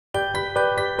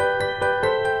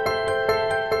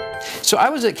So I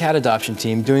was at Cat Adoption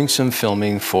Team doing some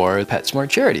filming for PetSmart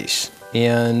Charities,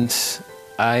 and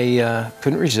I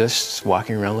couldn't resist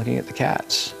walking around looking at the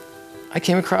cats. I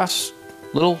came across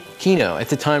little Kino. At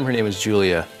the time, her name was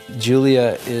Julia.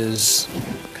 Julia is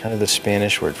kind of the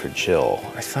Spanish word for Jill.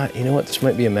 I thought, you know what, this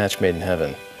might be a match made in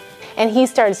heaven. And he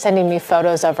started sending me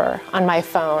photos of her on my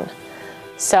phone.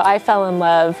 So I fell in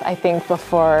love, I think,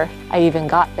 before I even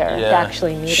got there to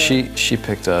actually meet her. She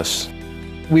picked us.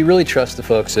 We really trust the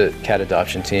folks at Cat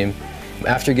Adoption Team.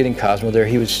 After getting Cosmo there,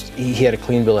 he had a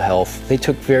clean bill of health. They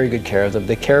took very good care of them.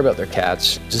 They care about their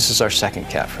cats. This is our second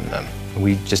cat from them.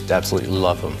 We just absolutely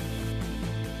love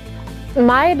them.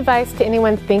 My advice to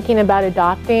anyone thinking about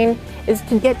adopting is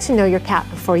to get to know your cat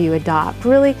before you adopt.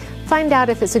 Really find out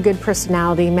if it's a good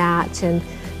personality match and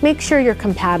make sure you're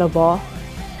compatible.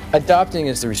 Adopting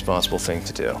is the responsible thing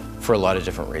to do for a lot of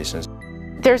different reasons.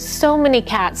 There's so many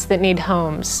cats that need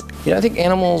homes. You know, I think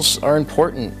animals are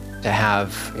important to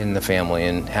have in the family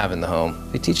and have in the home.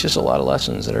 They teach us a lot of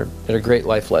lessons that are great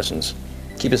life lessons.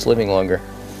 Keep us living longer.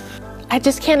 I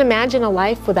just can't imagine a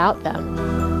life without them.